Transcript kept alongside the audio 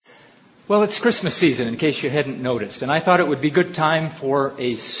Well, it's Christmas season, in case you hadn't noticed, and I thought it would be good time for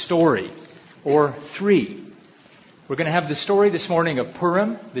a story, or three. We're going to have the story this morning of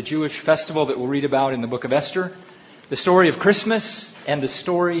Purim, the Jewish festival that we'll read about in the book of Esther, the story of Christmas, and the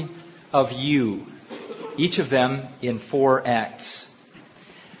story of you, each of them in 4 acts.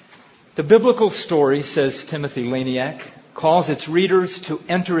 The biblical story, says Timothy Laniak, calls its readers to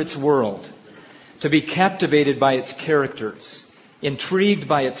enter its world, to be captivated by its characters, intrigued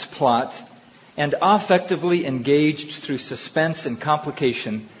by its plot, and affectively engaged through suspense and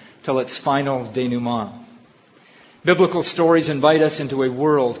complication till its final denouement. Biblical stories invite us into a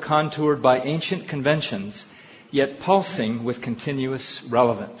world contoured by ancient conventions, yet pulsing with continuous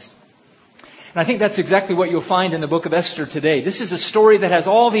relevance. And I think that's exactly what you'll find in the book of Esther today. This is a story that has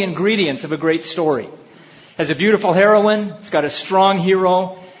all the ingredients of a great story. It has a beautiful heroine, it's got a strong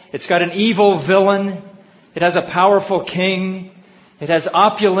hero, it's got an evil villain, it has a powerful king, it has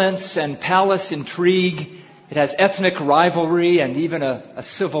opulence and palace intrigue. It has ethnic rivalry and even a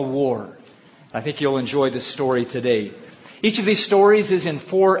civil war. I think you'll enjoy this story today. Each of these stories is in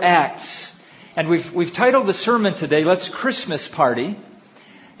 4 acts. And we've titled the sermon today, Let's Christmas Party.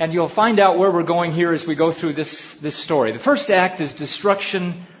 And you'll find out where we're going here as we go through this story. The first act is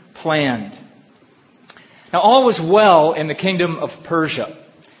Destruction Planned. Now, all was well in the kingdom of Persia.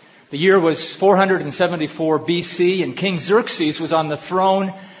 The year was 474 BC, and King Xerxes was on the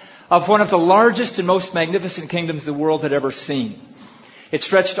throne of one of the largest and most magnificent kingdoms the world had ever seen. It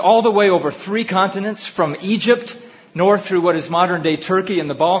stretched all the way over 3 continents, from Egypt, north through what is modern-day Turkey and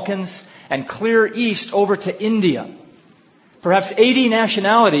the Balkans, and clear east over to India. Perhaps 80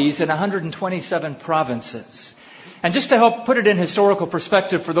 nationalities and 127 provinces. And just to help put it in historical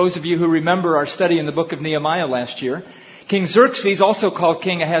perspective for those of you who remember our study in the book of Nehemiah last year, King Xerxes, also called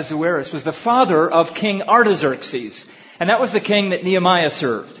King Ahasuerus, was the father of King Artaxerxes. And that was the king that Nehemiah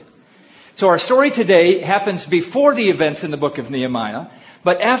served. So our story today happens before the events in the book of Nehemiah,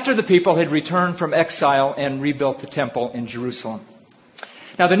 but after the people had returned from exile and rebuilt the temple in Jerusalem.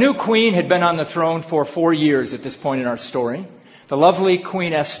 Now, the new queen had been on the throne for 4 years at this point in our story, the lovely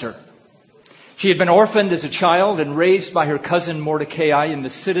Queen Esther. She had been orphaned as a child and raised by her cousin Mordecai in the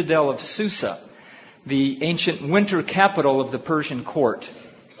citadel of Susa, the ancient winter capital of the Persian court.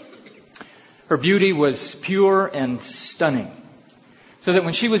 Her beauty was pure and stunning, so that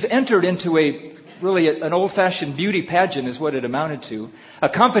when she was entered into an old-fashioned beauty pageant is what it amounted to, a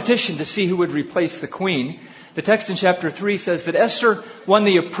competition to see who would replace the queen, the text in chapter 3 says that Esther won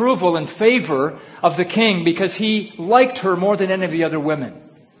the approval and favor of the king because he liked her more than any of the other women.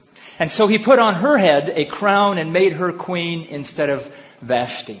 And so he put on her head a crown and made her queen instead of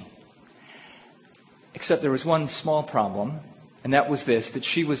Vashti. Except there was one small problem, and that was this, that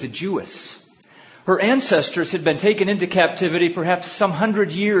she was a Jewess. Her ancestors had been taken into captivity perhaps some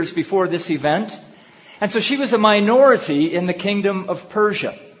 100 years before this event, and so she was a minority in the kingdom of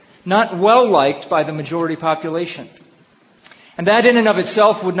Persia, not well liked by the majority population. And that in and of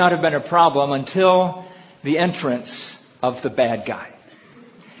itself would not have been a problem until the entrance of the bad guy.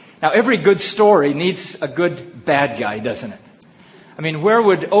 Now, every good story needs a good bad guy, doesn't it? I mean, where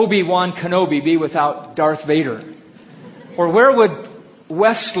would Obi-Wan Kenobi be without Darth Vader? Or where would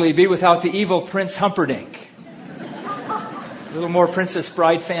Wesley be without the evil Prince Humperdinck? A little more Princess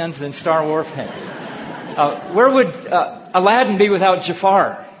Bride fans than Star Wars fans. Where would Aladdin be without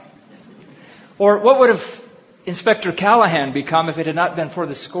Jafar? Or what would have Inspector Callahan become if it had not been for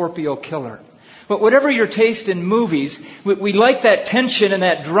the Scorpio Killer? But whatever your taste in movies, we like that tension and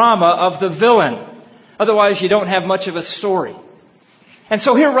that drama of the villain. Otherwise, you don't have much of a story. And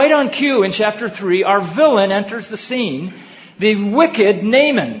so here, right on cue in chapter 3, our villain enters the scene, the wicked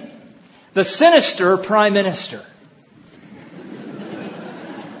Naaman, the sinister prime minister.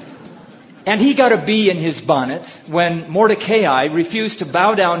 And he got a bee in his bonnet when Mordecai refused to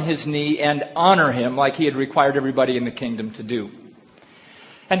bow down his knee and honor him like he had required everybody in the kingdom to do.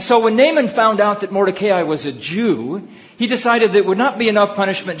 And so when Naaman found out that Mordecai was a Jew, he decided that it would not be enough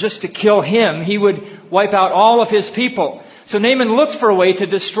punishment just to kill him. He would wipe out all of his people. So Naaman looked for a way to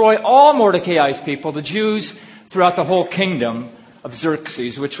destroy all Mordecai's people, the Jews, throughout the whole kingdom of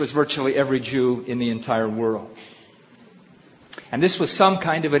Xerxes, which was virtually every Jew in the entire world. And this was some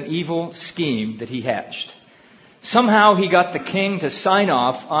kind of an evil scheme that he hatched. Somehow he got the king to sign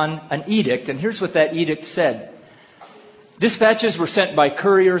off on an edict, and here's what that edict said. Dispatches were sent by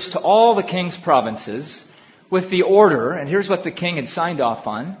couriers to all the king's provinces with the order, and here's what the king had signed off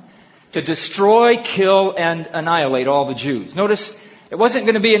on, to destroy, kill, and annihilate all the Jews. Notice, it wasn't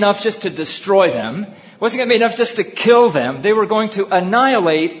going to be enough just to destroy them. It wasn't going to be enough just to kill them. They were going to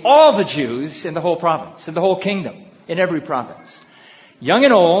annihilate all the Jews in the whole province, in the whole kingdom, in every province. Young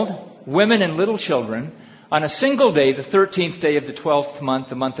and old, women and little children, on a single day, the 13th day of the 12th month,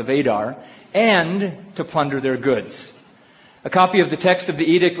 the month of Adar, and to plunder their goods. A copy of the text of the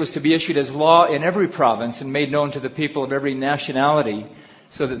edict was to be issued as law in every province and made known to the people of every nationality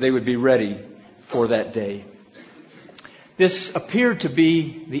so that they would be ready for that day. This appeared to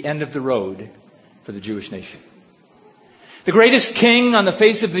be the end of the road for the Jewish nation. The greatest king on the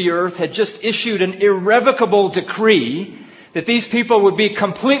face of the earth had just issued an irrevocable decree that these people would be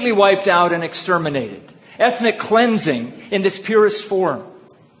completely wiped out and exterminated. Ethnic cleansing in this purest form.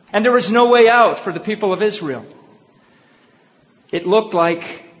 And there was no way out for the people of Israel. It looked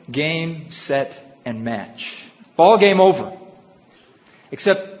like game, set, and match. Ball game over.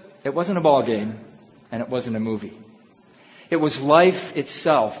 Except it wasn't a ball game and it wasn't a movie. It was life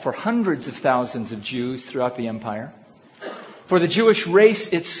itself for hundreds of thousands of Jews throughout the empire, for the Jewish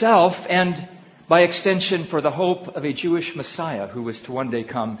race itself, and by extension for the hope of a Jewish Messiah who was to one day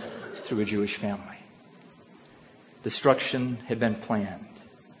come through a Jewish family. Destruction had been planned.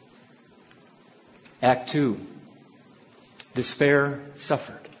 Act 2. Despair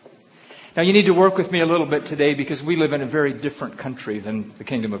suffered. Now you need to work with me a little bit today because we live in a very different country than the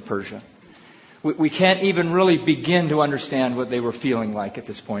kingdom of Persia. We can't even really begin to understand what they were feeling like at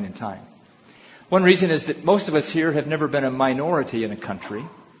this point in time. One reason is that most of us here have never been a minority in a country.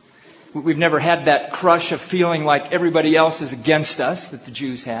 We've never had that crush of feeling like everybody else is against us that the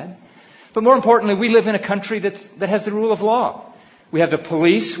Jews had. But more importantly, we live in a country that has the rule of law. We have the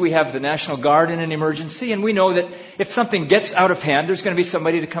police, we have the National Guard in an emergency, and we know that if something gets out of hand, there's going to be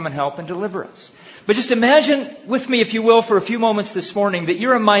somebody to come and help and deliver us. But just imagine with me, if you will, for a few moments this morning, that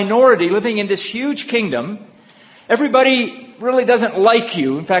you're a minority living in this huge kingdom. Everybody really doesn't like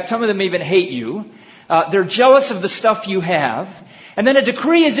you. In fact, some of them even hate you. They're jealous of the stuff you have. And then a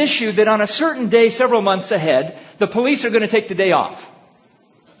decree is issued that on a certain day, several months ahead, the police are going to take the day off.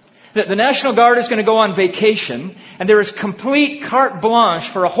 The National Guard is going to go on vacation, and there is complete carte blanche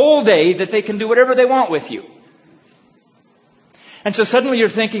for a whole day that they can do whatever they want with you. And so suddenly you're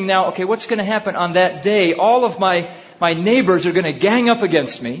thinking now, okay, what's going to happen on that day? All of my neighbors are going to gang up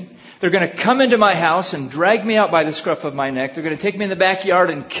against me. They're going to come into my house and drag me out by the scruff of my neck. They're going to take me in the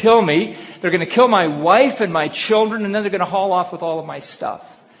backyard and kill me. They're going to kill my wife and my children, and then they're going to haul off with all of my stuff.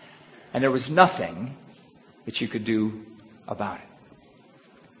 And there was nothing that you could do about it.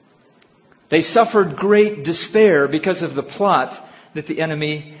 They suffered great despair because of the plot that the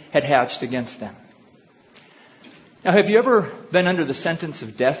enemy had hatched against them. Now, have you ever been under the sentence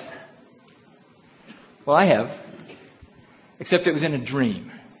of death? Well, I have. Except it was in a dream.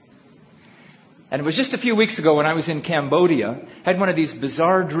 And it was just a few weeks ago when I was in Cambodia. I had one of these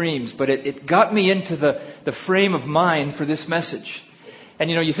bizarre dreams, but it got me into the frame of mind for this message. And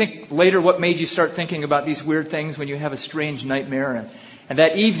you think later what made you start thinking about these weird things when you have a strange nightmare. And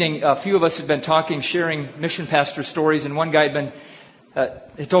that evening, a few of us had been talking, sharing mission pastor stories, and one guy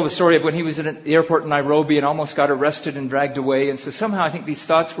he told the story of when he was at the airport in Nairobi and almost got arrested and dragged away. And so somehow I think these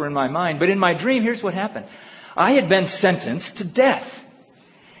thoughts were in my mind. But in my dream, here's what happened. I had been sentenced to death.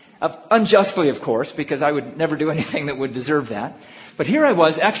 Unjustly, of course, because I would never do anything that would deserve that. But here I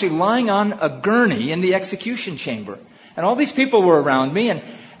was actually lying on a gurney in the execution chamber. And all these people were around me,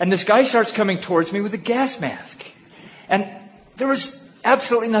 and this guy starts coming towards me with a gas mask. And there was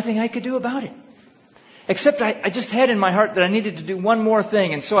absolutely nothing I could do about it. Except I just had in my heart that I needed to do one more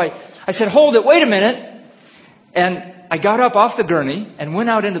thing. And so I said, hold it, wait a minute. And I got up off the gurney and went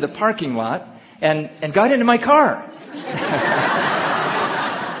out into the parking lot and got into my car.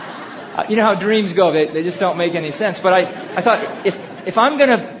 You know how dreams go. They just don't make any sense. But I thought, if I'm going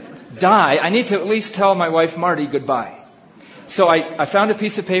to die, I need to at least tell my wife, Marty, goodbye. So I found a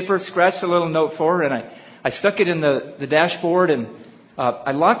piece of paper, scratched a little note for her, and I stuck it in the dashboard, and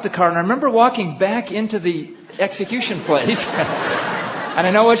I locked the car. And I remember walking back into the execution place. And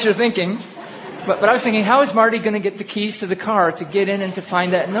I know what you're thinking. But I was thinking, how is Marty going to get the keys to the car to get in and to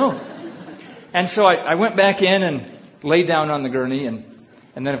find that note? And so I went back in and laid down on the gurney,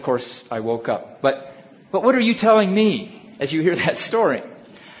 and then, of course, I woke up. But what are you telling me as you hear that story?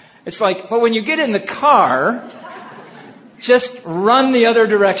 It's like, well, when you get in the car, just run the other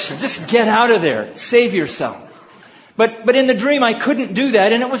direction. Just get out of there. Save yourself. But in the dream, I couldn't do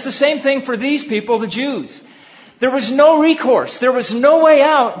that. And it was the same thing for these people, the Jews. There was no recourse. There was no way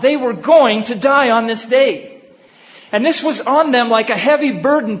out. They were going to die on this day. And this was on them like a heavy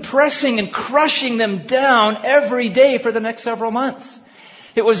burden, pressing and crushing them down every day for the next several months.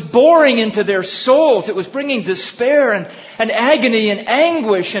 It was boring into their souls. It was bringing despair and agony and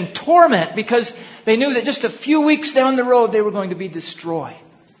anguish and torment because they knew that just a few weeks down the road they were going to be destroyed.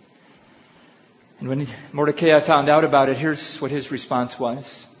 And when Mordecai found out about it, here's what his response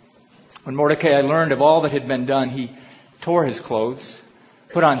was. When Mordecai learned of all that had been done, he tore his clothes,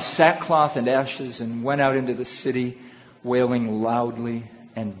 put on sackcloth and ashes, and went out into the city, wailing loudly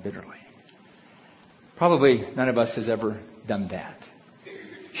and bitterly. Probably none of us has ever done that.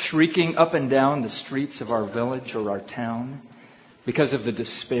 Shrieking up and down the streets of our village or our town because of the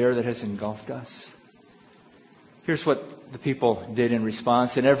despair that has engulfed us. Here's what the people did in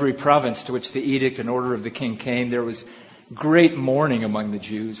response. In every province to which the edict and order of the king came, there was great mourning among the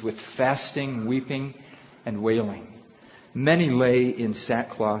Jews, with fasting, weeping, and wailing. Many lay in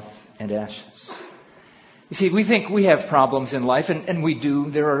sackcloth and ashes. You see, we think we have problems in life, and we do.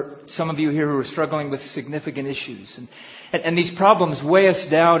 There are some of you here who are struggling with significant issues. And these problems weigh us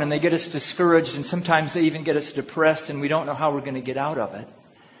down, and they get us discouraged, and sometimes they even get us depressed, and we don't know how we're going to get out of it.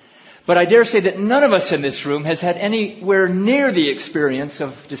 But I dare say that none of us in this room has had anywhere near the experience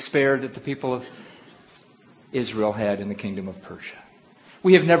of despair that the people of Israel had in the kingdom of Persia.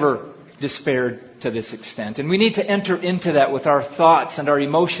 We have never despaired to this extent. And we need to enter into that with our thoughts and our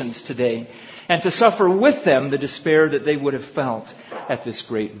emotions today, and to suffer with them the despair that they would have felt at this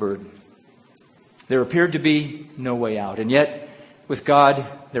great burden. There appeared to be no way out. And yet, with God,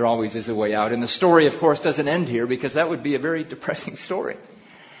 there always is a way out. And the story, of course, doesn't end here, because that would be a very depressing story.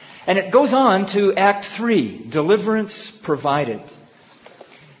 And it goes on to Act 3, deliverance provided.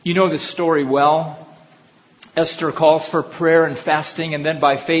 You know the story well. Esther calls for prayer and fasting, and then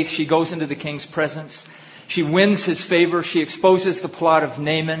by faith she goes into the king's presence. She wins his favor. She exposes the plot of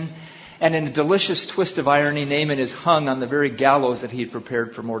Naaman. And in a delicious twist of irony, Naaman is hung on the very gallows that he had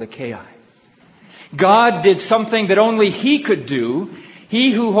prepared for Mordecai. God did something that only He could do.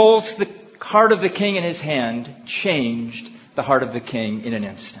 He who holds the heart of the king in His hand changed the heart of the king in an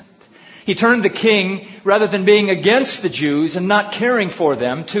instant. He turned the king, rather than being against the Jews and not caring for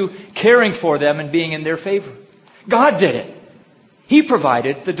them, to caring for them and being in their favor. God did it. He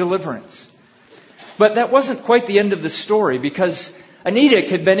provided the deliverance. But that wasn't quite the end of the story, because an edict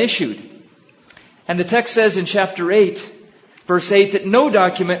had been issued. And the text says in chapter 8, verse 8, that no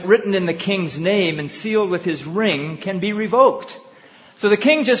document written in the king's name and sealed with his ring can be revoked. So the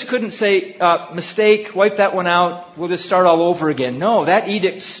king just couldn't say, mistake, wipe that one out, we'll just start all over again. No, that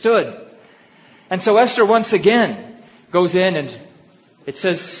edict stood. And so Esther once again goes in, and it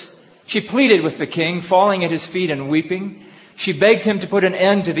says she pleaded with the king, falling at his feet and weeping. She begged him to put an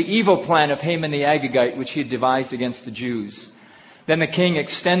end to the evil plan of Haman the Agagite, which he had devised against the Jews. Then the king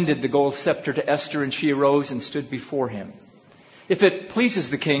extended the gold scepter to Esther, and she arose and stood before him. If it pleases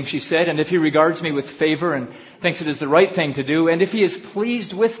the king, she said, and if he regards me with favor and thinks it is the right thing to do, and if he is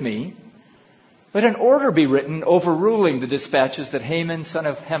pleased with me, let an order be written overruling the dispatches that Haman, son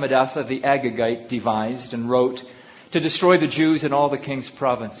of Hammedatha the Agagite, devised and wrote to destroy the Jews in all the king's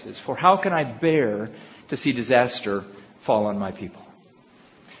provinces. For how can I bear to see disaster fall on my people?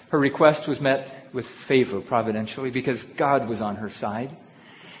 Her request was met with favor providentially, because God was on her side.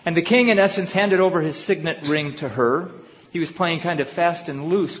 And the king, in essence, handed over his signet ring to her. He was playing kind of fast and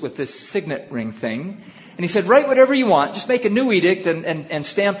loose with this signet ring thing. And he said, write whatever you want. Just make a new edict and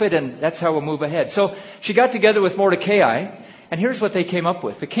stamp it, and that's how we'll move ahead. So she got together with Mordecai, and here's what they came up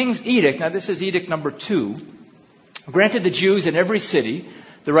with. The king's edict, now this is edict number 2, granted the Jews in every city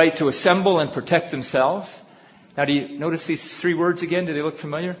the right to assemble and protect themselves. Now, do you notice these 3 words again? Do they look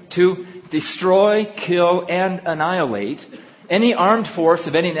familiar? To destroy, kill, and annihilate any armed force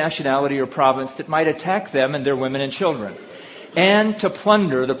of any nationality or province that might attack them and their women and children, and to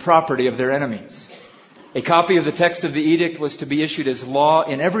plunder the property of their enemies. A copy of the text of the edict was to be issued as law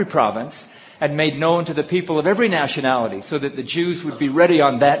in every province and made known to the people of every nationality, so that the Jews would be ready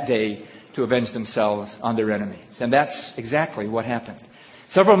on that day to avenge themselves on their enemies. And that's exactly what happened.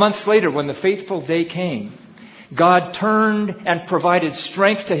 Several months later, when the fateful day came, God turned and provided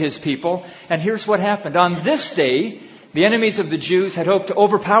strength to His people. And here's what happened. On this day, the enemies of the Jews had hoped to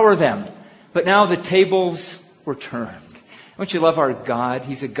overpower them, but now the tables were turned. Don't you love our God?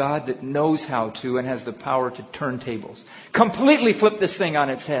 He's a God that knows how to and has the power to turn tables. Completely flip this thing on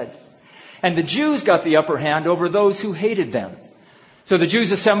its head. And the Jews got the upper hand over those who hated them. So the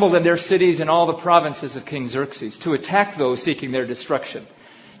Jews assembled in their cities in all the provinces of King Xerxes to attack those seeking their destruction.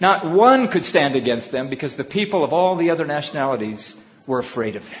 Not one could stand against them, because the people of all the other nationalities were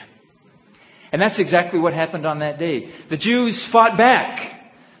afraid of them. And that's exactly what happened on that day. The Jews fought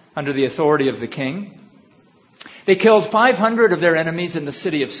back under the authority of the king. They killed 500 of their enemies in the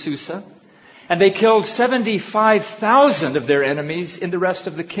city of Susa, and they killed 75,000 of their enemies in the rest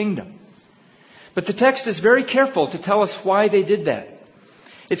of the kingdom. But the text is very careful to tell us why they did that.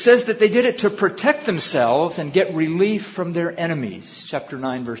 It says that they did it to protect themselves and get relief from their enemies. Chapter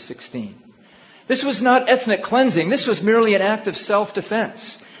 9, verse 16. This was not ethnic cleansing. This was merely an act of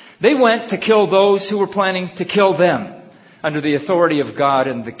self-defense. They went to kill those who were planning to kill them under the authority of God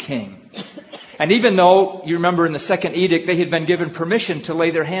and the king. And even though, you remember in the second edict, they had been given permission to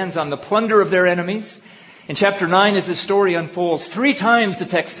lay their hands on the plunder of their enemies, in chapter 9, as the story unfolds, 3 times the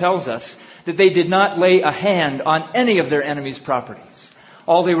text tells us that they did not lay a hand on any of their enemies' properties.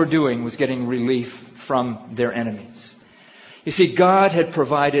 All they were doing was getting relief from their enemies. You see, God had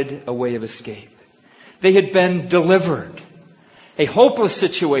provided a way of escape. They had been delivered. A hopeless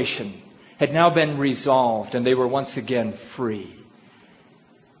situation had now been resolved, and they were once again free.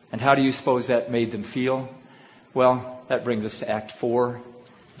 And how do you suppose that made them feel? Well, that brings us to Act 4,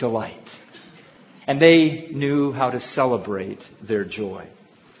 delight. And they knew how to celebrate their joy.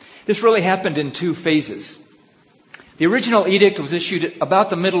 This really happened in 2 phases. The original edict was issued about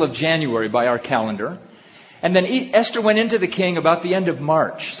the middle of January by our calendar. And then Esther went into the king about the end of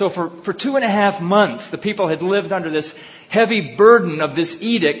March. So for 2.5 months, the people had lived under this heavy burden of this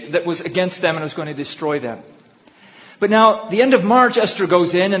edict that was against them and was going to destroy them. But now, the end of March, Esther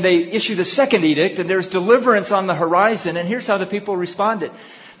goes in and they issue the second edict, and there's deliverance on the horizon. And here's how the people responded.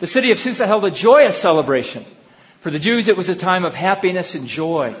 The city of Susa held a joyous celebration. For the Jews, it was a time of happiness and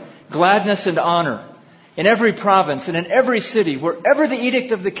joy, gladness and honor. In every province and in every city, wherever the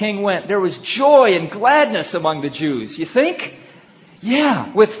edict of the king went, there was joy and gladness among the Jews. You think?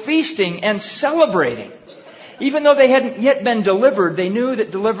 Yeah, with feasting and celebrating. Even though they hadn't yet been delivered, they knew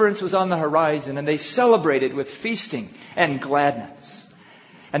that deliverance was on the horizon, and they celebrated with feasting and gladness.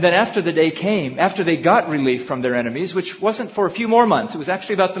 And then after the day came, after they got relief from their enemies, which wasn't for a few more months, it was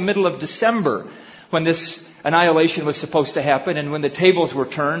actually about the middle of December when this annihilation was supposed to happen and when the tables were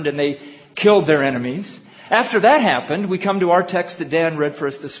turned and they killed their enemies. After that happened, we come to our text that Dan read for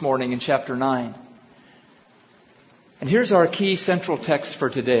us this morning in chapter 9. And here's our key central text for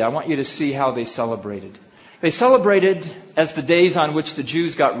today. I want you to see how they celebrated. They celebrated as the days on which the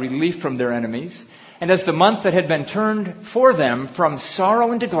Jews got relief from their enemies, and as the month that had been turned for them from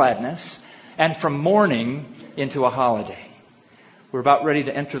sorrow into gladness and from mourning into a holiday. We're about ready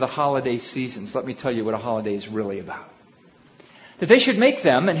to enter the holiday seasons. Let me tell you what a holiday is really about. That they should make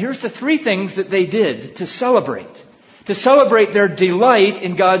them, and here's the 3 things that they did to celebrate their delight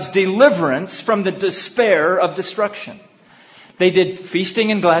in God's deliverance from the despair of destruction. They did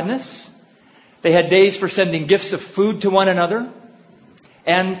feasting and gladness. They had days for sending gifts of food to one another.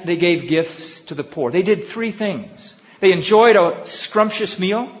 And they gave gifts to the poor. They did 3 things. They enjoyed a scrumptious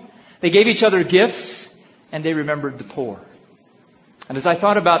meal. They gave each other gifts. And they remembered the poor. And as I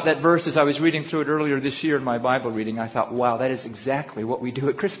thought about that verse as I was reading through it earlier this year in my Bible reading, I thought, wow, that is exactly what we do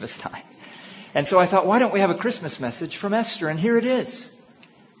at Christmas time. And so I thought, why don't we have a Christmas message from Esther? And here it is.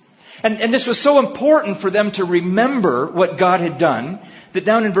 And this was so important for them to remember what God had done, that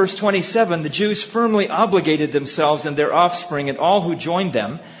down in verse 27, the Jews firmly obligated themselves and their offspring and all who joined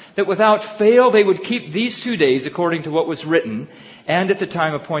them, that without fail they would keep these 2 days according to what was written, and at the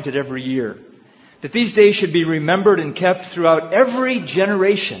time appointed every year. That these days should be remembered and kept throughout every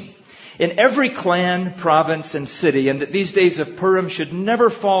generation, in every clan, province, and city, and that these days of Purim should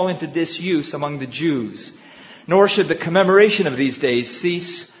never fall into disuse among the Jews, nor should the commemoration of these days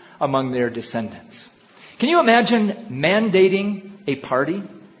cease among their descendants. Can you imagine mandating a party?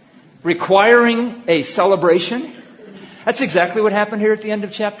 Requiring a celebration? That's exactly what happened here at the end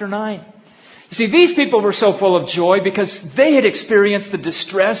of chapter 9. You see, these people were so full of joy because they had experienced the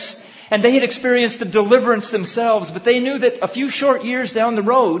distress and they had experienced the deliverance themselves, but they knew that a few short years down the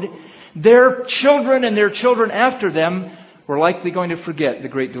road, their children and their children after them were likely going to forget the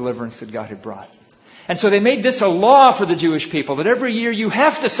great deliverance that God had brought. And so they made this a law for the Jewish people that every year you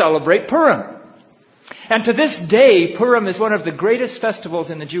have to celebrate Purim. And to this day, Purim is one of the greatest festivals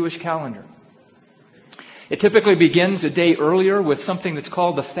in the Jewish calendar. It typically begins a day earlier with something that's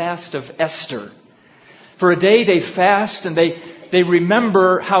called the Fast of Esther. For a day they fast and they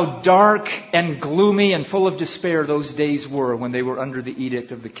remember how dark and gloomy and full of despair those days were when they were under the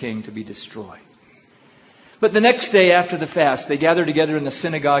edict of the king to be destroyed. But the next day after the fast, they gather together in the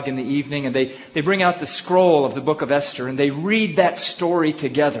synagogue in the evening and they bring out the scroll of the book of Esther and they read that story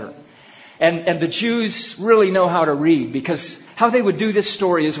together. And the Jews really know how to read, because how they would do this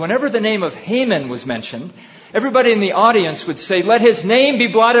story is whenever the name of Haman was mentioned, everybody in the audience would say, "Let his name be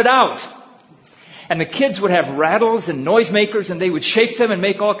blotted out." And the kids would have rattles and noisemakers and they would shake them and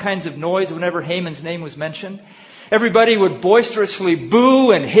make all kinds of noise whenever Haman's name was mentioned. Everybody would boisterously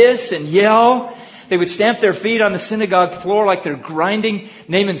boo and hiss and yell. They would stamp their feet on the synagogue floor like they're grinding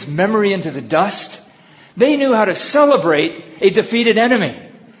Naaman's memory into the dust. They knew how to celebrate a defeated enemy.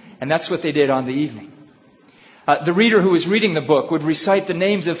 And that's what they did on the evening. The reader who was reading the book would recite the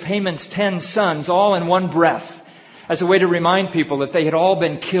names of Haman's 10 sons all in one breath. as a way to remind people that they had all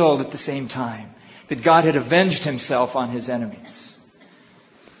been killed at the same time, that God had avenged himself on his enemies.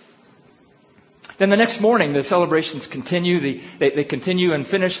 Then the next morning, the celebrations continue. They continue and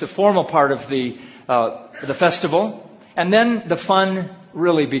finish the formal part of the festival. And then the fun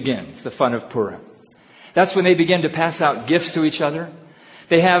really begins, the fun of Purim. That's when they begin to pass out gifts to each other.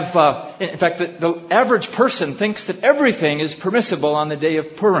 They have, in fact, the average person thinks that everything is permissible on the day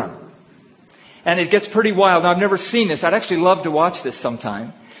of Purim. And it gets pretty wild. Now, I've never seen this. I'd actually love to watch this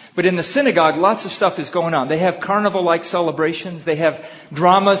sometime. But in the synagogue, lots of stuff is going on. They have carnival-like celebrations. They have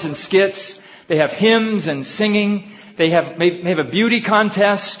dramas and skits. They have hymns and singing. They have a beauty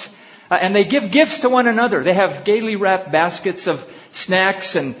contest. And they give gifts to one another. They have gaily wrapped baskets of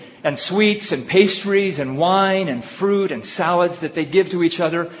snacks and sweets and pastries and wine and fruit and salads that they give to each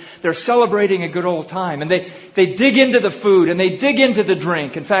other. They're celebrating a good old time. And they dig into the food and they dig into the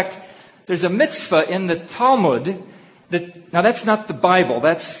drink. In fact, there's a mitzvah in the Talmud now that's not the Bible.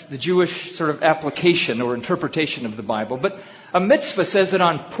 That's the Jewish sort of application or interpretation of the Bible. But a mitzvah says that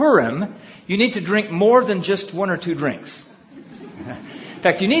on Purim, you need to drink more than just one or two drinks. In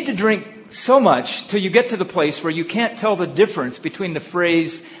fact, you need to drink so much till you get to the place where you can't tell the difference between the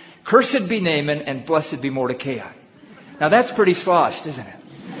phrase, "Cursed be Naaman" and "Blessed be Mordecai." Now that's pretty sloshed, isn't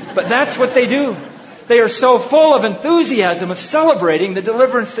it? But that's what they do. They are so full of enthusiasm of celebrating the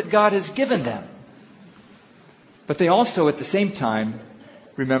deliverance that God has given them. But they also, at the same time,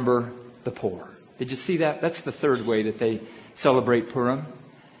 remember the poor. Did you see that? That's the third way that they celebrate Purim.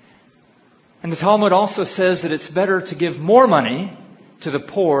 And the Talmud also says that it's better to give more money to the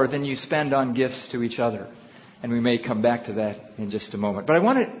poor than you spend on gifts to each other. And we may come back to that in just a moment. But I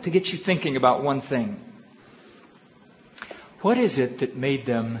wanted to get you thinking about one thing. What is it that made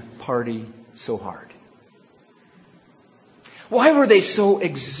them party so hard? Why were they so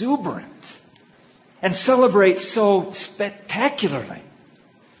exuberant and celebrate so spectacularly?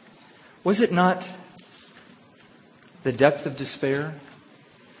 Was it not the depth of despair,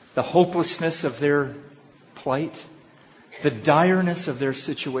 the hopelessness of their plight, the direness of their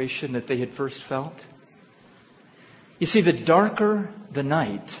situation that they had first felt? You see, the darker the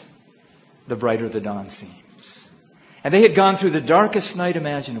night, the brighter the dawn seems. And they had gone through the darkest night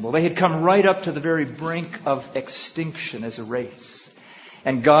imaginable. They had come right up to the very brink of extinction as a race.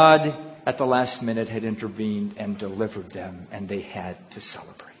 And God, at the last minute, had intervened and delivered them, and they had to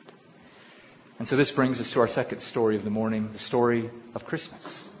celebrate. And so this brings us to our second story of the morning, the story of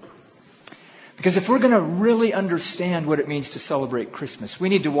Christmas. Because if we're going to really understand what it means to celebrate Christmas, we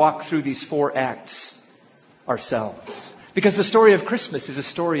need to walk through these 4 acts ourselves. Because the story of Christmas is a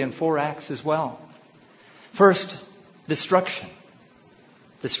story in 4 acts as well. First, destruction.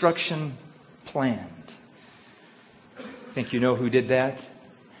 Destruction planned. I think you know who did that.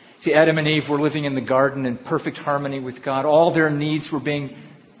 See, Adam and Eve were living in the garden in perfect harmony with God. All their needs were being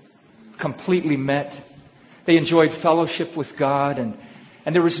completely met. They enjoyed fellowship with God,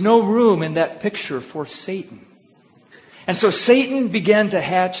 and there was no room in that picture for Satan. And so Satan began to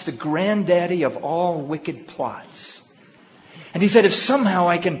hatch the granddaddy of all wicked plots. And he said, if somehow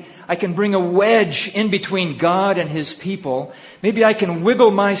I can bring a wedge in between God and His people, maybe I can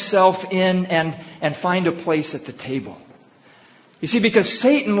wiggle myself in and find a place at the table. You see, because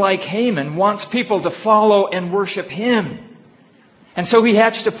Satan, like Haman, wants people to follow and worship him. And so he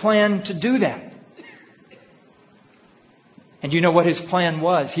hatched a plan to do that. And you know what his plan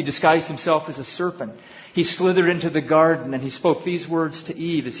was? He disguised himself as a serpent. He slithered into the garden and he spoke these words to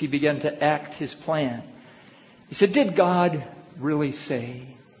Eve as he began to act his plan. He said, "Did God really say?"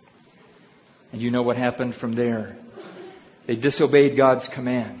 And you know what happened from there. They disobeyed God's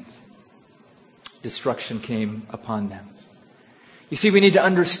command. Destruction came upon them. You see, we need to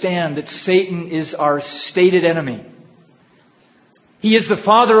understand that Satan is our stated enemy. He is the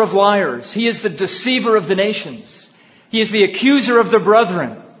father of liars. He is the deceiver of the nations. He is the accuser of the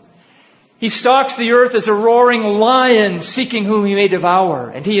brethren. He stalks the earth as a roaring lion, seeking whom he may devour.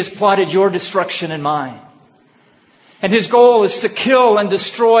 And he has plotted your destruction and mine. And his goal is to kill and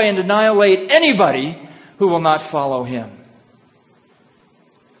destroy and annihilate anybody who will not follow him.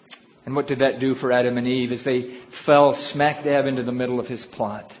 And what did that do for Adam and Eve as they fell smack dab into the middle of his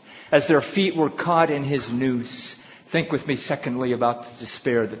plot? As their feet were caught in his noose. Think with me, secondly, about the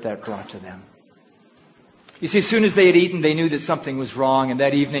despair that brought to them. You see, as soon as they had eaten, they knew that something was wrong. And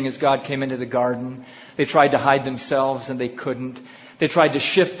that evening, as God came into the garden, they tried to hide themselves and they couldn't. They tried to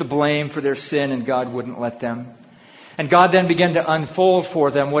shift the blame for their sin and God wouldn't let them. And God then began to unfold for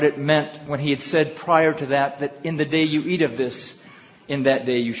them what it meant when He had said prior to that in the day you eat of this, in that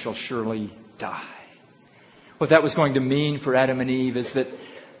day you shall surely die. What that was going to mean for Adam and Eve is that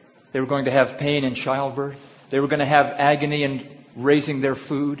they were going to have pain in childbirth. They were going to have agony in raising their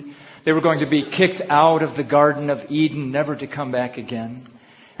food. They were going to be kicked out of the Garden of Eden, never to come back again.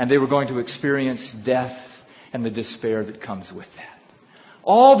 And they were going to experience death and the despair that comes with that.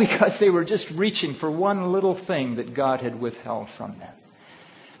 All because they were just reaching for one little thing that God had withheld from them.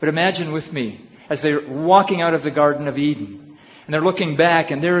 But imagine with me, as they're walking out of the Garden of Eden, and they're looking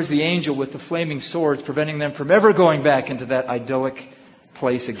back, and there is the angel with the flaming swords preventing them from ever going back into that idyllic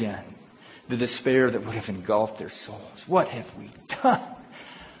place again. The despair that would have engulfed their souls. What have we done?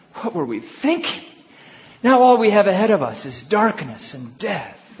 What were we thinking? Now all we have ahead of us is darkness and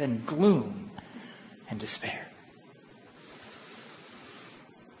death and gloom and despair.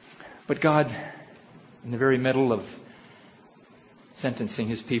 But God, in the very middle of sentencing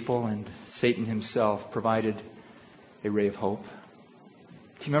His people and Satan himself, provided a ray of hope.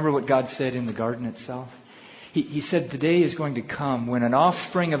 Do you remember what God said in the garden itself? He said the day is going to come when an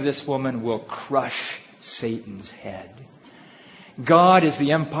offspring of this woman will crush Satan's head. God is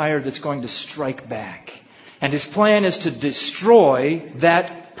the empire that's going to strike back. And His plan is to destroy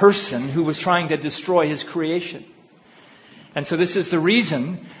that person who was trying to destroy His creation. And so this is the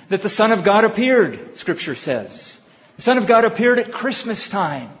reason that the Son of God appeared, Scripture says. The Son of God appeared at Christmas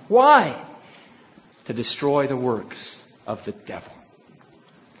time. Why? To destroy the works of the devil.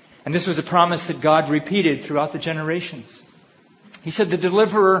 And this was a promise that God repeated throughout the generations. He said the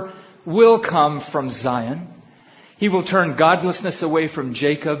deliverer will come from Zion. He will turn godlessness away from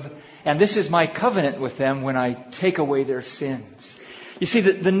Jacob. And this is my covenant with them when I take away their sins. You see,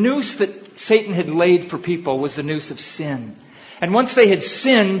 the noose that Satan had laid for people was the noose of sin. And once they had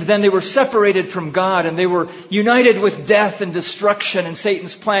sinned, then they were separated from God and they were united with death and destruction, and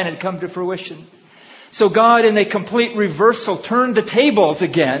Satan's plan had come to fruition. So God, in a complete reversal, turned the tables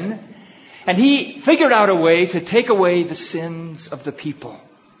again, and He figured out a way to take away the sins of the people.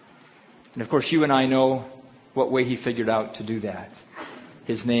 And of course, you and I know what way He figured out to do that.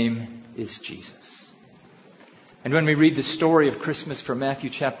 His name is Jesus. And when we read the story of Christmas from Matthew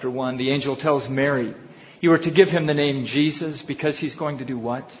chapter 1, the angel tells Mary, you are to give Him the name Jesus because He's going to do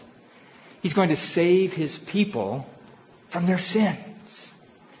what? He's going to save His people from their sins.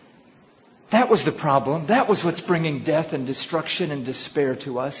 That was the problem. That was what's bringing death and destruction and despair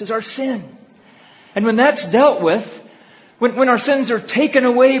to us, is our sin. And when that's dealt with, when our sins are taken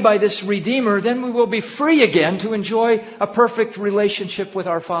away by this Redeemer, then we will be free again to enjoy a perfect relationship with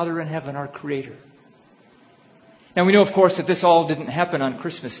our Father in heaven, our Creator. Now we know, of course, that this all didn't happen on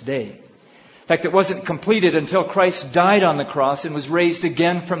Christmas Day. In fact, it wasn't completed until Christ died on the cross and was raised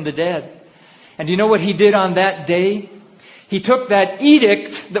again from the dead. And do you know what He did on that day? He took that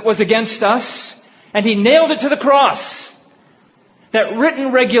edict that was against us and He nailed it to the cross. That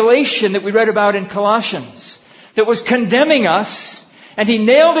written regulation that we read about in Colossians that was condemning us, and He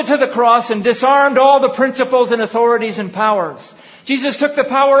nailed it to the cross and disarmed all the principles and authorities and powers. Jesus took the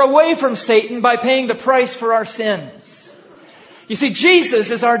power away from Satan by paying the price for our sins. You see,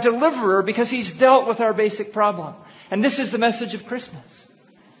 Jesus is our deliverer because He's dealt with our basic problem. And this is the message of Christmas.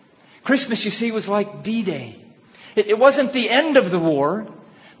 Christmas, you see, was like D-Day. It wasn't the end of the war,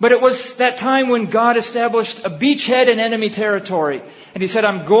 but it was that time when God established a beachhead in enemy territory. And He said,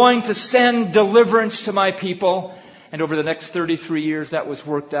 I'm going to send deliverance to my people. And over the next 33 years, that was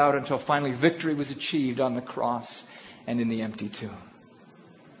worked out until finally victory was achieved on the cross and in the empty tomb.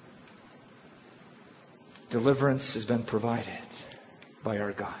 Deliverance has been provided by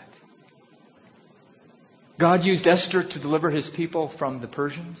our God. God used Esther to deliver His people from the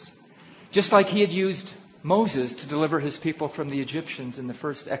Persians, just like He had used Moses to deliver His people from the Egyptians in the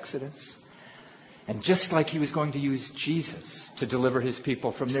first Exodus. And just like He was going to use Jesus to deliver His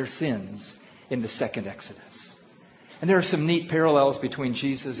people from their sins in the second Exodus. And there are some neat parallels between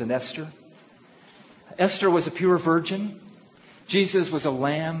Jesus and Esther. Esther was a pure virgin. Jesus was a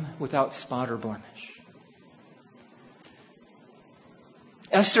lamb without spot or blemish.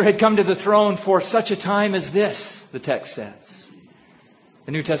 Esther had come to the throne for such a time as this, the text says.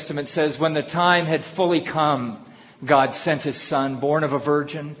 The New Testament says, when the time had fully come, God sent His Son, born of a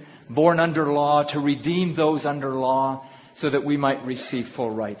virgin, born under law, to redeem those under law, so that we might receive full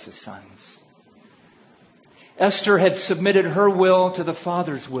rights as sons. Esther had submitted her will to the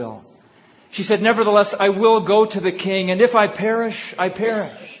Father's will. She said, nevertheless, I will go to the king, and if I perish, I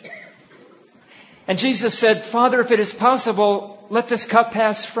perish. And Jesus said, Father, if it is possible, let this cup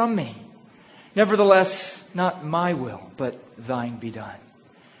pass from me. Nevertheless, not my will, but thine be done.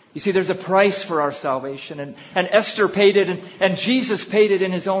 You see, there's a price for our salvation, and Esther paid it, and Jesus paid it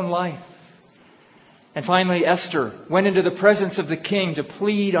in His own life. And finally, Esther went into the presence of the king to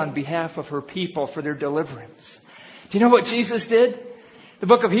plead on behalf of her people for their deliverance. Do you know what Jesus did? The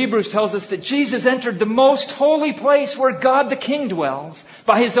book of Hebrews tells us that Jesus entered the most holy place where God the King dwells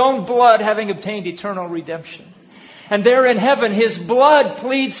by His own blood, having obtained eternal redemption. And there in heaven, His blood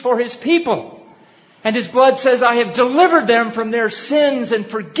pleads for His people. And His blood says, I have delivered them from their sins and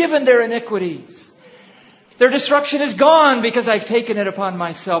forgiven their iniquities. Their destruction is gone because I've taken it upon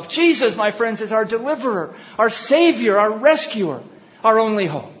myself. Jesus, my friends, is our deliverer, our Savior, our rescuer, our only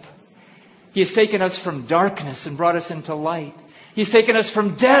hope. He has taken us from darkness and brought us into light. He's taken us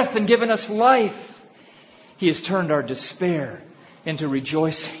from death and given us life. He has turned our despair into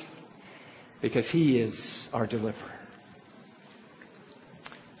rejoicing because He is our deliverer.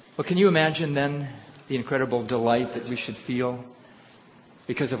 Well, can you imagine then the incredible delight that we should feel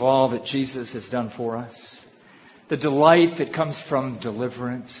because of all that Jesus has done for us? The delight that comes from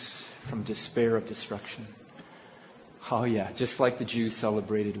deliverance, from despair of destruction. Oh yeah, just like the Jews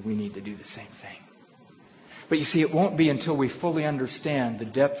celebrated, we need to do the same thing. But you see, it won't be until we fully understand the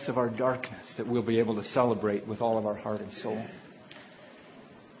depths of our darkness that we'll be able to celebrate with all of our heart and soul.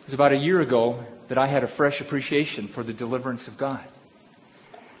 It was about a year ago that I had a fresh appreciation for the deliverance of God.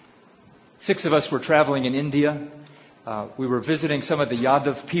 6 of us were traveling in India. We were visiting some of the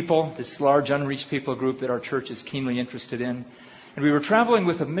Yadav people, this large unreached people group that our church is keenly interested in. And we were traveling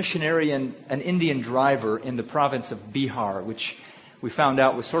with a missionary and an Indian driver in the province of Bihar, which we found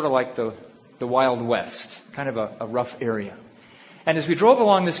out was sort of like the Wild West, kind of a rough area. And as we drove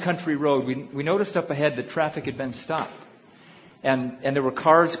along this country road, we noticed up ahead that traffic had been stopped. And there were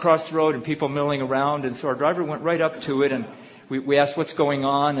cars across the road and people milling around. And so our driver went right up to it and we asked what's going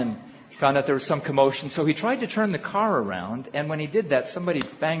on and found out there was some commotion. So he tried to turn the car around. And when he did that, somebody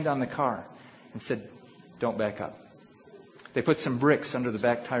banged on the car and said, "Don't back up." They put some bricks under the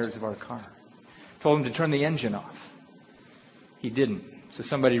back tires of our car. Told him to turn the engine off. He didn't. So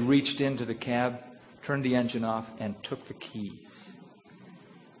somebody reached into the cab, turned the engine off, and took the keys.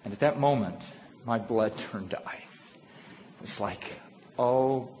 And at that moment, my blood turned to ice. It was like,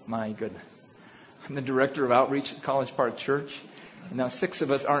 oh my goodness. I'm the director of outreach at College Park Church, and now 6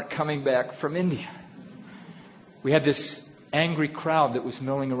 of us aren't coming back from India. We had this angry crowd that was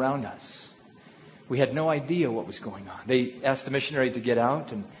milling around us. We had no idea what was going on. They asked the missionary to get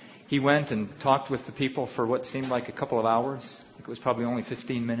out, and he went and talked with the people for what seemed like a couple of hours. I think it was probably only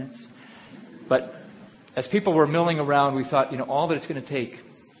 15 minutes. But as people were milling around, we thought, all that it's going to take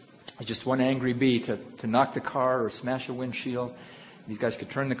is just one angry bee to knock the car or smash a windshield. These guys could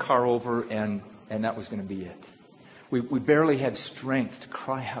turn the car over, and that was going to be it. We barely had strength to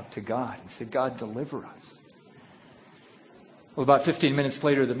cry out to God and say, "God, deliver us." Well, about 15 minutes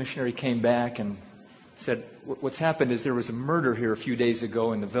later, the missionary came back and said, "What's happened is there was a murder here a few days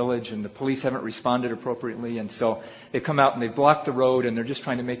ago in the village, and the police haven't responded appropriately, and so they've come out and they've blocked the road, and they're just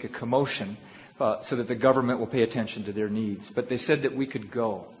trying to make a commotion so that the government will pay attention to their needs. But they said that we could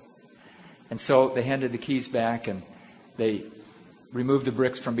go." And so they handed the keys back, and they removed the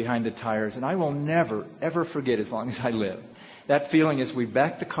bricks from behind the tires. And I will never, ever forget, as long as I live, that feeling as we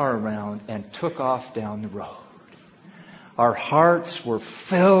backed the car around and took off down the road. Our hearts were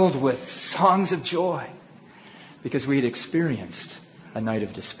filled with songs of joy because we had experienced a night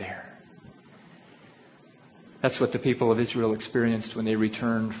of despair. That's what the people of Israel experienced when they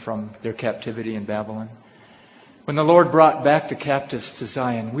returned from their captivity in Babylon. When the Lord brought back the captives to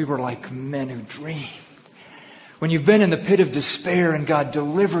Zion, we were like men who dreamed. When you've been in the pit of despair and God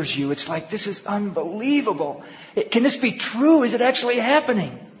delivers you, it's like, this is unbelievable. Can this be true? Is it actually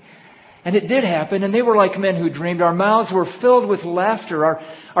happening? And it did happen, and they were like men who dreamed. Our mouths were filled with laughter,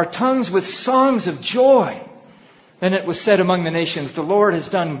 our tongues with songs of joy. Then it was said among the nations, "The Lord has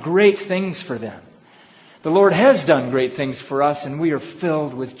done great things for them." The Lord has done great things for us, and we are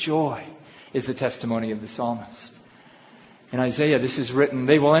filled with joy, is the testimony of the psalmist. In Isaiah, this is written,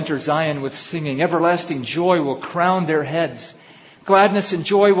 "They will enter Zion with singing. Everlasting joy will crown their heads. Gladness and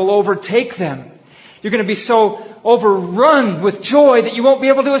joy will overtake them." You're going to be so overrun with joy that you won't be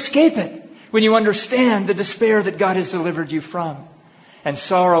able to escape it when you understand the despair that God has delivered you from. And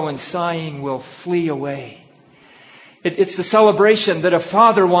sorrow and sighing will flee away. It's the celebration that a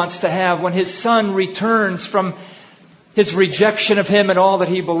father wants to have when his son returns from his rejection of him and all that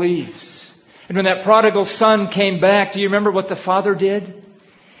he believes. And when that prodigal son came back, do you remember what the father did?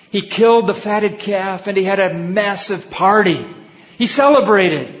 He killed the fatted calf and he had a massive party. He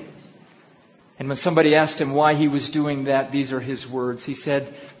celebrated. And when somebody asked him why he was doing that, these are his words. He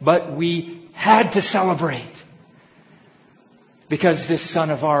said, "But we had to celebrate because this son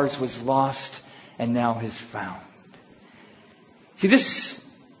of ours was lost and now is found." See, this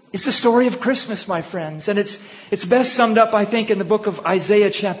is the story of Christmas, my friends. And it's best summed up, I think, in the book of Isaiah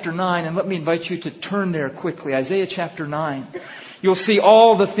chapter 9. And let me invite you to turn there quickly. Isaiah chapter 9. You'll see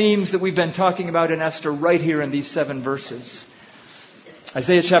all the themes that we've been talking about in Esther right here in these 7 verses.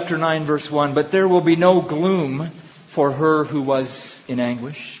 Isaiah chapter 9, verse 1, "But there will be no gloom for her who was in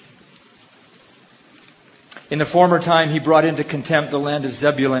anguish. In the former time he brought into contempt the land of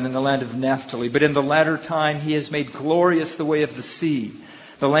Zebulun and the land of Naphtali. But in the latter time he has made glorious the way of the sea,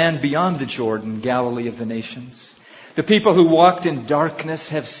 the land beyond the Jordan, Galilee of the nations. The people who walked in darkness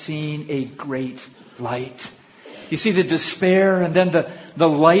have seen a great light." You see the despair and then the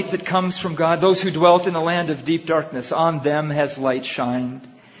light that comes from God. Those who dwelt in the land of deep darkness, on them has light shined.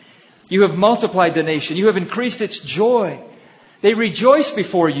 You have multiplied the nation. You have increased its joy. They rejoice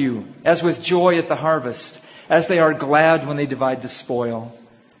before you as with joy at the harvest, as they are glad when they divide the spoil.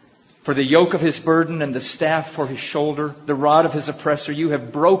 For the yoke of his burden and the staff for his shoulder, the rod of his oppressor, you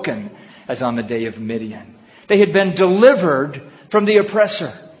have broken as on the day of Midian. They had been delivered from the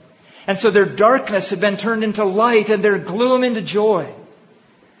oppressor. And so their darkness had been turned into light and their gloom into joy.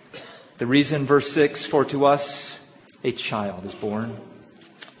 The reason, verse 6, "For to us a child is born.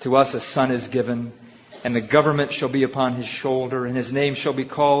 To us a son is given, and the government shall be upon his shoulder, and his name shall be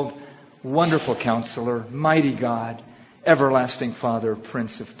called Wonderful Counselor, Mighty God, Everlasting Father,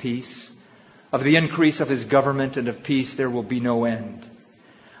 Prince of Peace. Of the increase of his government and of peace there will be no end.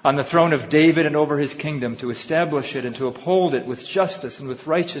 On the throne of David and over his kingdom, to establish it and to uphold it with justice and with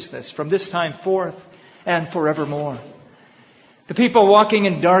righteousness from this time forth and forevermore." The people walking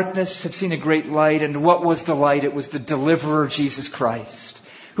in darkness have seen a great light. And what was the light? It was the deliverer, Jesus Christ,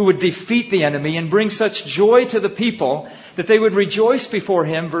 who would defeat the enemy and bring such joy to the people that they would rejoice before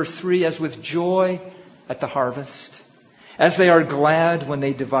him, verse 3, as with joy at the harvest, as they are glad when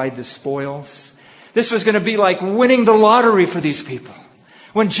they divide the spoils. This was going to be like winning the lottery for these people.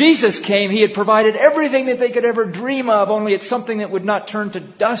 When Jesus came, he had provided everything that they could ever dream of, only it's something that would not turn to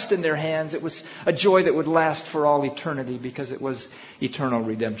dust in their hands. It was a joy that would last for all eternity because it was eternal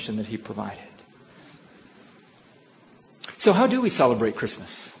redemption that he provided. So how do we celebrate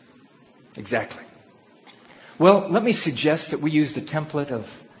Christmas? Exactly. Well, let me suggest that we use the template of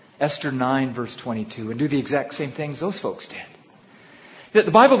Esther 9, verse 22, and do the exact same things those folks did. The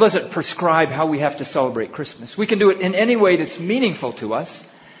Bible doesn't prescribe how we have to celebrate Christmas. We can do it in any way that's meaningful to us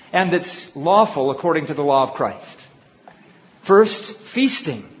and that's lawful according to the law of Christ. First,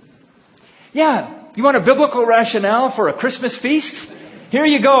 feasting. Yeah, you want a biblical rationale for a Christmas feast? Here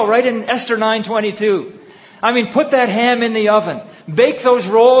you go, right in Esther 9:22. I mean, put that ham in the oven. Bake those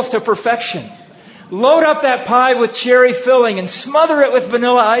rolls to perfection. Load up that pie with cherry filling and smother it with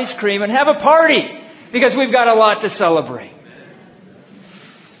vanilla ice cream and have a party because we've got a lot to celebrate.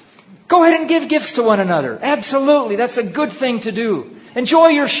 Go ahead and give gifts to one another. Absolutely. That's a good thing to do. Enjoy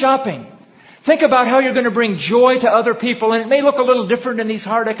your shopping. Think about how you're going to bring joy to other people. And it may look a little different in these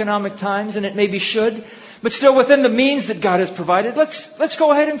hard economic times, and it maybe should. But still within the means that God has provided, let's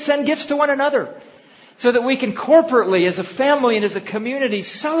go ahead and send gifts to one another so that we can corporately, as a family and as a community,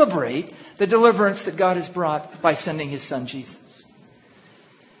 celebrate the deliverance that God has brought by sending his Son Jesus.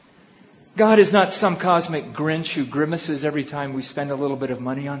 God is not some cosmic Grinch who grimaces every time we spend a little bit of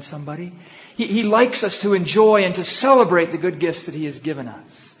money on somebody. He likes us to enjoy and to celebrate the good gifts that he has given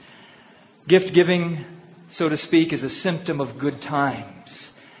us. Gift giving, so to speak, is a symptom of good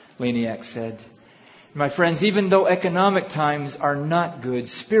times, Laniak said. My friends, even though economic times are not good,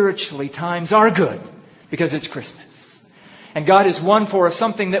 spiritually times are good because it's Christmas. And God has won for us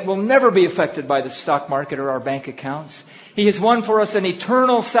something that will never be affected by the stock market or our bank accounts. He has won for us an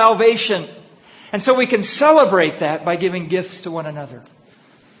eternal salvation. And so we can celebrate that by giving gifts to one another.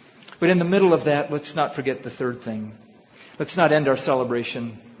 But in the middle of that, let's not forget the third thing. Let's not end our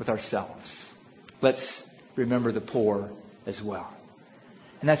celebration with ourselves. Let's remember the poor as well.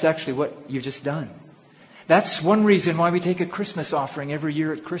 And that's actually what you've just done. That's one reason why we take a Christmas offering every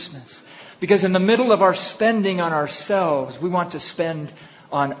year at Christmas. Because in the middle of our spending on ourselves, we want to spend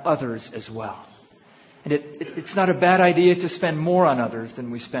on others as well. And it's not a bad idea to spend more on others than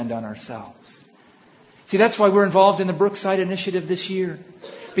we spend on ourselves. See, that's why we're involved in the Brookside Initiative this year.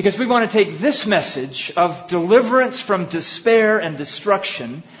 Because we want to take this message of deliverance from despair and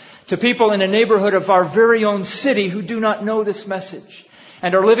destruction to people in a neighborhood of our very own city who do not know this message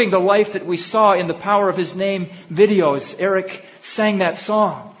and are living the life that we saw in the Power of His Name videos. Eric sang that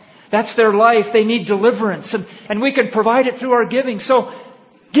song. That's their life. They need deliverance. And we can provide it through our giving. So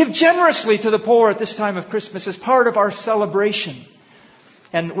give generously to the poor at this time of Christmas as part of our celebration.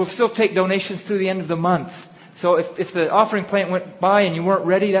 And we'll still take donations through the end of the month. So if the offering plant went by and you weren't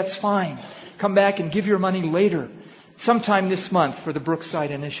ready, that's fine. Come back and give your money later, sometime this month, for the Brookside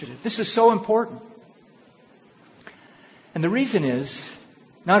Initiative. This is so important. And the reason is,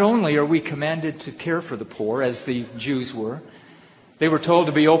 not only are we commanded to care for the poor, as the Jews were, They were told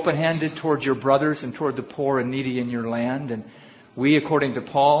to be open-handed toward your brothers and toward the poor and needy in your land. And we, according to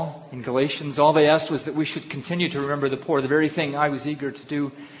Paul in Galatians, all they asked was that we should continue to remember the poor, the very thing I was eager to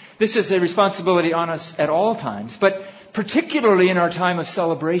do. This is a responsibility on us at all times, but particularly in our time of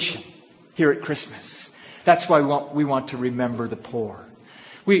celebration here at Christmas. That's why we want to remember the poor.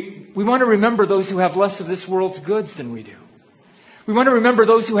 We want to remember those who have less of this world's goods than we do. We want to remember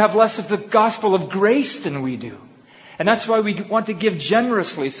those who have less of the gospel of grace than we do. And that's why we want to give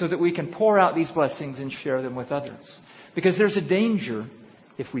generously so that we can pour out these blessings and share them with others. Because there's a danger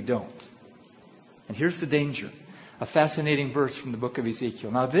if we don't. And here's the danger. A fascinating verse from the book of Ezekiel.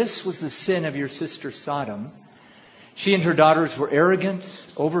 Now this was the sin of your sister Sodom. She and her daughters were arrogant,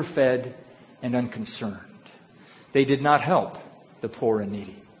 overfed, and unconcerned. They did not help the poor and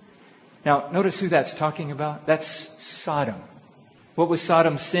needy. Now notice who that's talking about. That's Sodom. What was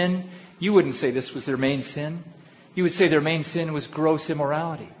Sodom's sin? You wouldn't say this was their main sin. You would say their main sin was gross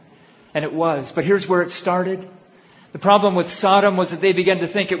immorality. And it was. But here's where it started. The problem with Sodom was that they began to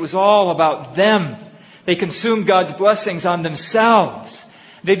think it was all about them. They consumed God's blessings on themselves.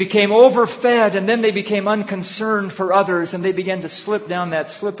 They became overfed, and then they became unconcerned for others, and they began to slip down that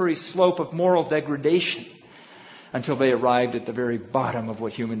slippery slope of moral degradation until they arrived at the very bottom of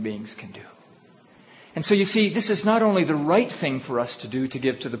what human beings can do. And so you see, this is not only the right thing for us to do to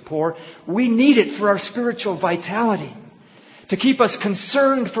give to the poor, we need it for our spiritual vitality, to keep us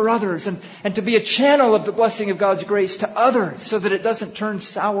concerned for others and to be a channel of the blessing of God's grace to others so that it doesn't turn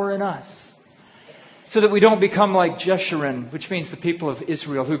sour in us. So that we don't become like Jeshurun, which means the people of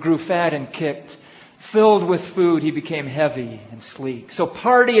Israel who grew fat and kicked. Filled with food, he became heavy and sleek. So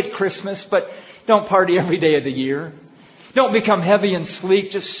party at Christmas, but don't party every day of the year. Don't become heavy and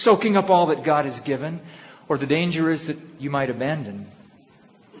sleek, just soaking up all that God has given. Or the danger is that you might abandon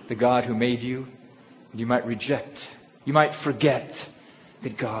the God who made you. You might reject. You might forget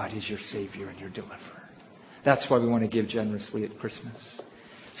that God is your Savior and your deliverer. That's why we want to give generously at Christmas.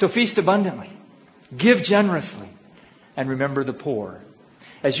 So feast abundantly. Give generously. And remember the poor.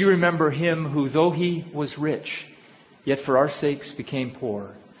 As you remember Him who, though He was rich, yet for our sakes became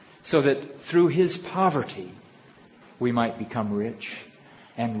poor, so that through His poverty we might become rich,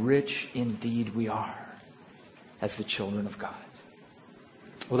 and rich indeed we are as the children of God.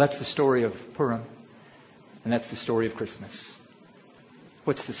 Well, that's the story of Purim, and that's the story of Christmas.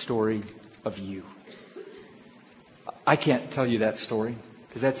 What's the story of you? I can't tell you that story,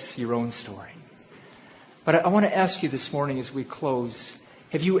 because that's your own story. But I want to ask you this morning as we close,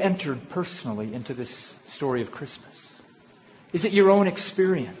 have you entered personally into this story of Christmas? Is it your own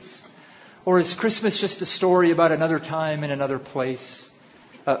experience? Or is Christmas just a story about another time in another place?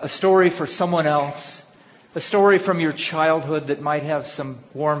 A story for someone else? A story from your childhood that might have some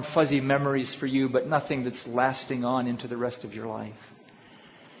warm, fuzzy memories for you, but nothing that's lasting on into the rest of your life?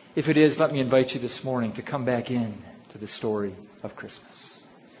 If it is, let me invite you this morning to come back in to the story of Christmas.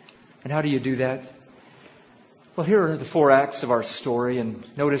 And how do you do that? Well, here are the 4 acts of our story, and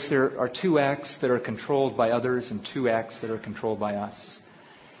notice there are 2 acts that are controlled by others and 2 acts that are controlled by us.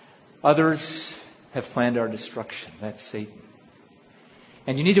 Others have planned our destruction. That's Satan.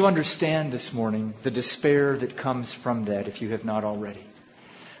 And you need to understand this morning the despair that comes from that if you have not already.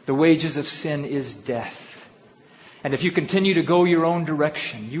 The wages of sin is death. And if you continue to go your own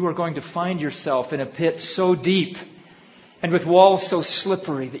direction, you are going to find yourself in a pit so deep and with walls so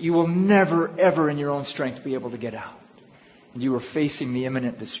slippery that you will never, ever in your own strength be able to get out. And you are facing the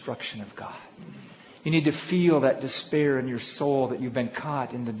imminent destruction of God. You need to feel that despair in your soul that you've been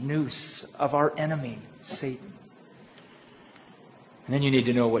caught in the noose of our enemy, Satan. And then you need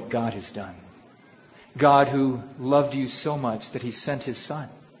to know what God has done. God who loved you so much that He sent His Son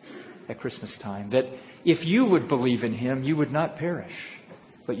at Christmas time. That if you would believe in Him, you would not perish,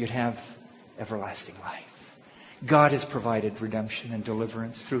 but you'd have everlasting life. God has provided redemption and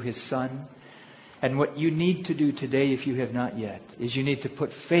deliverance through His Son. And what you need to do today, if you have not yet, is you need to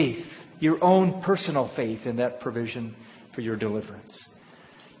put faith, your own personal faith, in that provision for your deliverance.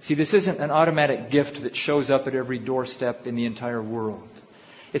 See, this isn't an automatic gift that shows up at every doorstep in the entire world.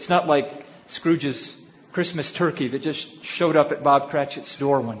 It's not like Scrooge's Christmas turkey that just showed up at Bob Cratchit's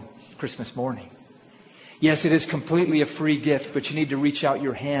door one Christmas morning. Yes, it is completely a free gift, but you need to reach out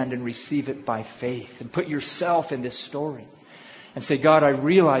your hand and receive it by faith and put yourself in this story. And say, God, I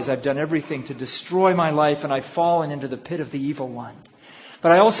realize I've done everything to destroy my life and I've fallen into the pit of the evil one.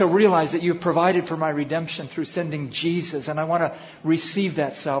 But I also realize that you've provided for my redemption through sending Jesus, and I want to receive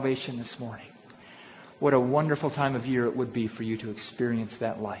that salvation this morning. What a wonderful time of year it would be for you to experience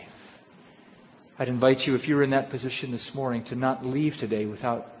that life. I'd invite you, if you're in that position this morning, to not leave today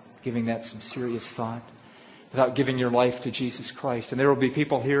without giving that some serious thought. without giving your life to Jesus Christ. And there will be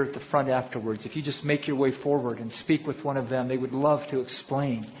people here at the front afterwards. If you just make your way forward and speak with one of them, they would love to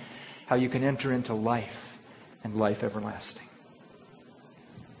explain how you can enter into life and life everlasting.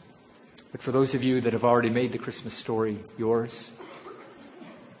 But for those of you that have already made the Christmas story yours,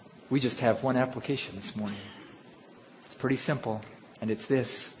 we just have one application this morning. It's pretty simple, and it's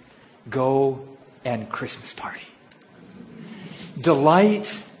this: go and Christmas party.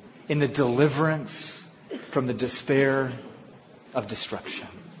 Delight in the deliverance from the despair of destruction.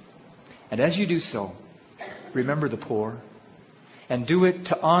 And as you do so, remember the poor, and do it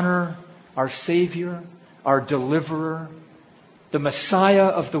to honor our Savior, our Deliverer, the Messiah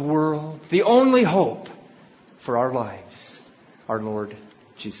of the world, the only hope for our lives, our Lord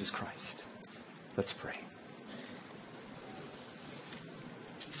Jesus Christ. Let's pray.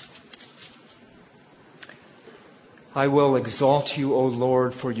 I will exalt you, O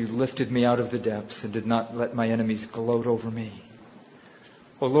Lord, for you lifted me out of the depths and did not let my enemies gloat over me.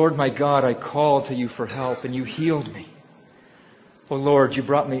 O Lord, my God, I called to you for help, and you healed me. O Lord, you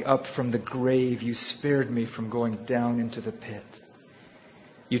brought me up from the grave. You spared me from going down into the pit.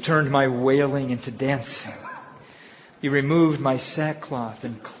 You turned my wailing into dancing. You removed my sackcloth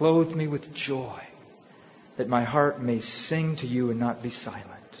and clothed me with joy, that my heart may sing to you and not be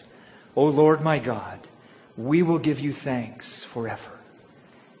silent. O Lord, my God, we will give you thanks forever.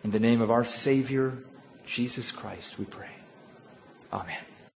 In the name of our Savior, Jesus Christ, we pray. Amen.